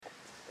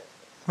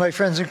My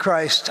friends in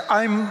Christ,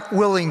 I'm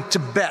willing to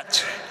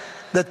bet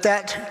that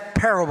that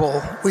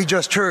parable we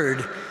just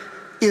heard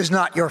is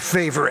not your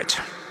favorite.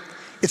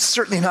 It's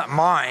certainly not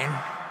mine.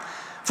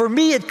 For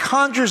me, it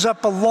conjures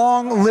up a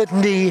long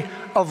litany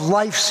of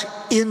life's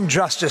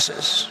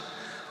injustices.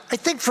 I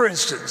think, for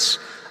instance,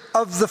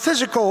 of the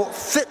physical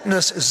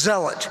fitness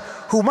zealot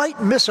who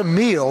might miss a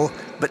meal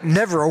but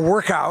never a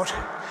workout,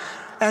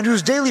 and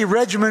whose daily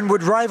regimen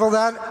would rival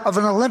that of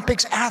an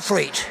Olympics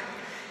athlete.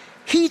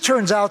 He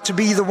turns out to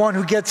be the one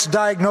who gets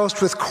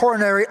diagnosed with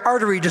coronary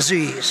artery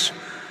disease,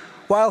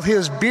 while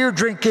his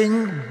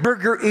beer-drinking,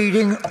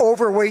 burger-eating,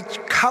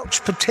 overweight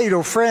couch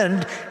potato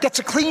friend gets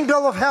a clean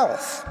bill of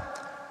health.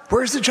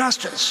 Where's the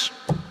justice?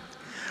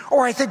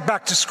 Or I think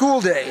back to school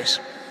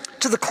days,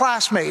 to the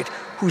classmate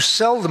who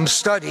seldom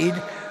studied,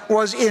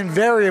 was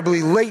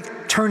invariably late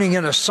turning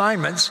in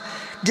assignments,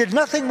 did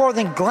nothing more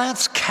than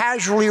glance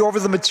casually over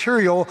the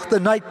material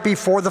the night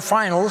before the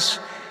finals,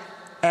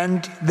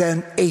 and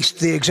then aced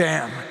the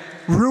exam,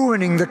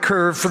 ruining the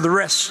curve for the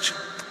rest.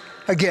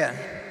 Again,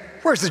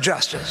 where's the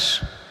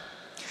justice?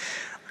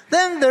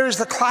 Then there's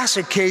the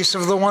classic case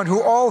of the one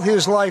who all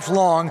his life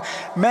long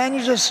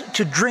manages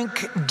to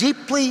drink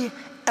deeply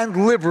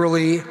and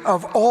liberally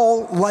of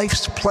all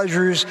life's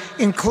pleasures,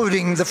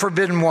 including the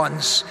forbidden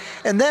ones,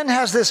 and then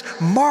has this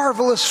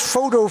marvelous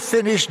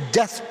photo-finished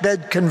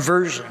deathbed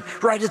conversion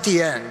right at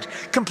the end,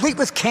 complete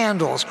with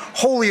candles,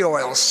 holy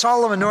oil,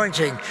 solemn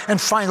anointing, and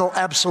final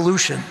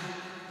absolution.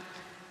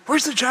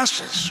 Where's the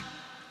justice?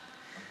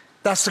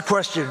 That's the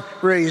question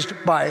raised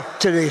by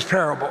today's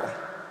parable.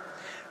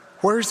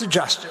 Where's the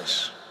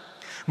justice?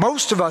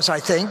 Most of us, I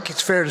think,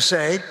 it's fair to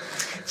say,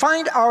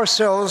 find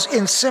ourselves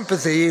in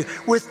sympathy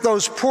with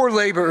those poor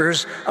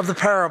laborers of the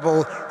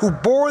parable who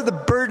bore the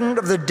burden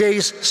of the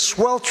day's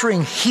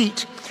sweltering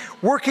heat,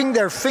 working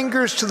their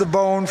fingers to the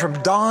bone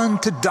from dawn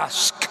to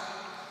dusk.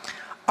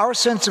 Our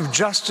sense of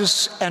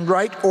justice and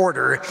right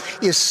order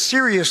is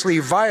seriously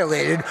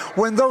violated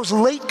when those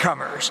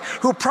latecomers,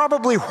 who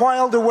probably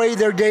whiled away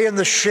their day in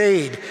the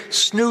shade,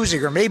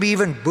 snoozing or maybe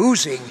even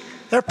boozing,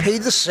 they're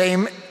paid the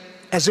same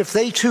as if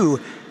they too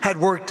had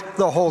worked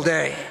the whole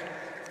day.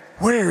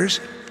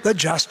 Where's the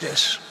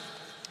justice?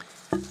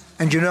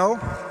 And you know,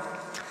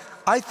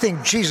 I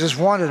think Jesus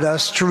wanted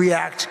us to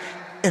react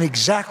in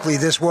exactly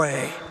this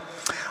way.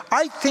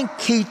 I think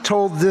he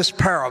told this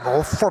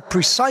parable for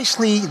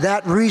precisely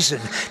that reason,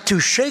 to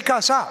shake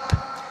us up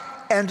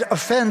and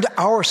offend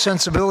our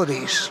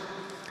sensibilities.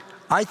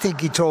 I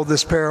think he told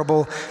this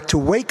parable to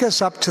wake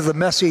us up to the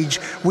message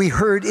we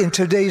heard in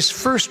today's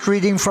first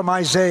reading from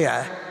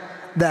Isaiah,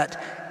 that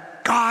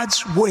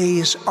God's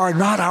ways are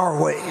not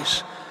our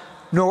ways,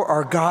 nor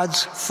are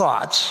God's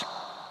thoughts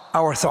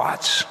our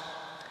thoughts.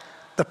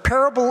 The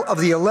parable of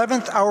the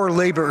 11th hour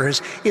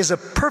laborers is a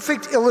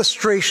perfect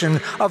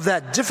illustration of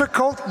that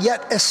difficult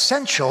yet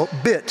essential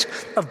bit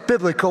of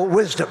biblical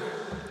wisdom.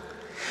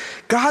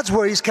 God's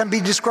ways can be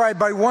described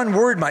by one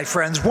word, my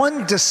friends,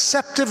 one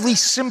deceptively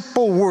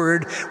simple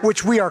word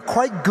which we are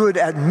quite good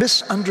at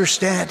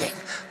misunderstanding.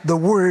 The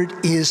word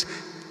is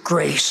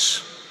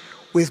grace.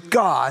 With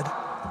God,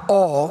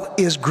 all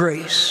is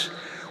grace.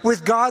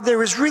 With God,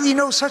 there is really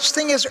no such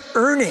thing as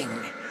earning.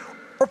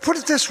 Or put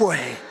it this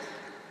way,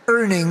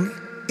 earning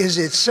is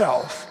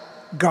itself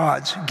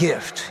God's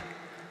gift.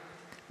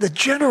 The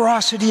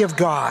generosity of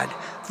God,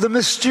 the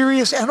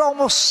mysterious and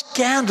almost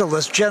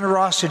scandalous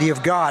generosity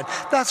of God,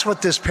 that's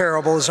what this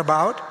parable is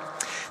about.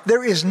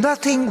 There is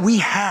nothing we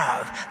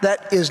have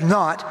that is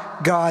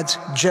not God's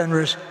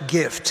generous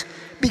gift,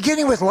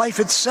 beginning with life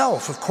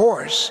itself, of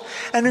course,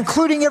 and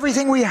including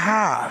everything we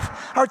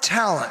have, our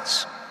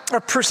talents,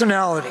 our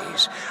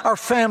personalities, our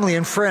family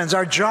and friends,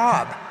 our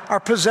job, our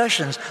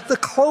possessions, the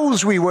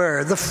clothes we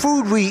wear, the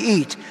food we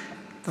eat,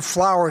 the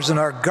flowers in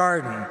our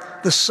garden,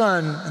 the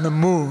sun and the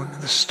moon,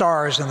 the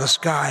stars in the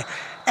sky,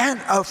 and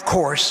of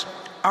course,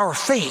 our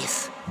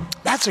faith.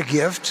 That's a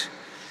gift.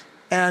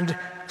 And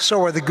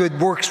so are the good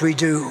works we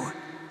do,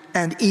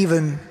 and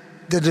even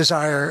the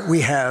desire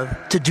we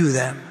have to do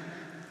them.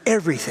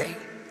 Everything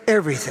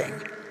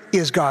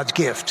is God's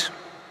gift.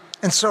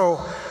 And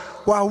so,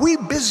 while we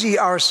busy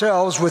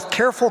ourselves with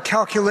careful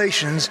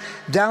calculations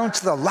down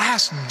to the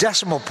last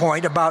decimal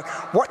point about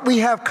what we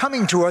have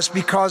coming to us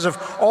because of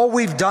all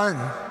we've done,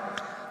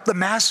 the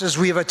masses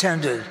we've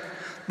attended,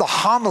 the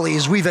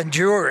homilies we've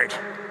endured,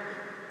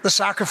 the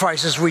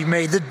sacrifices we've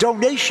made, the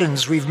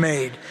donations we've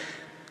made,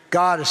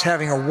 God is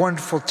having a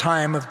wonderful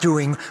time of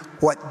doing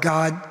what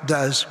God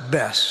does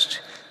best,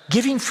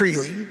 giving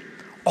freely,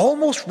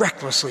 almost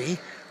recklessly,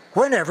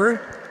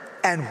 whenever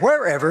and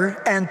wherever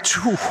and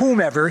to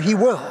whomever he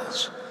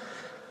wills.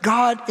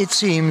 God, it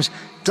seems,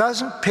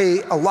 doesn't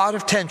pay a lot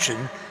of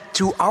attention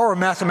to our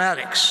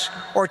mathematics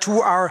or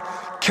to our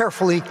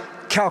carefully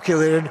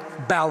calculated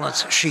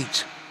balance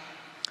sheet.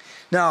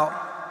 Now,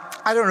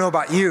 I don't know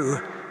about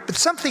you, but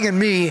something in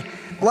me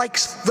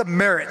likes the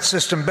merit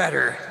system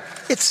better.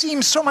 It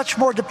seems so much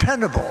more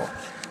dependable,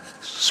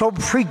 so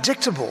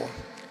predictable,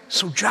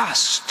 so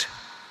just.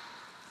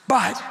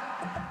 But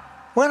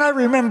when I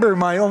remember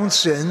my own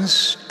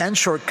sins and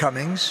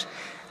shortcomings,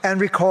 and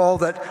recall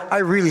that I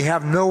really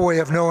have no way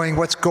of knowing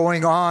what's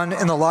going on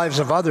in the lives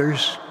of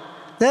others,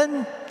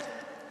 then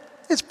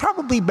it's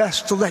probably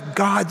best to let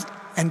God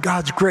and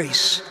God's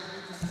grace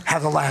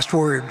have the last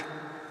word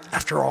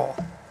after all.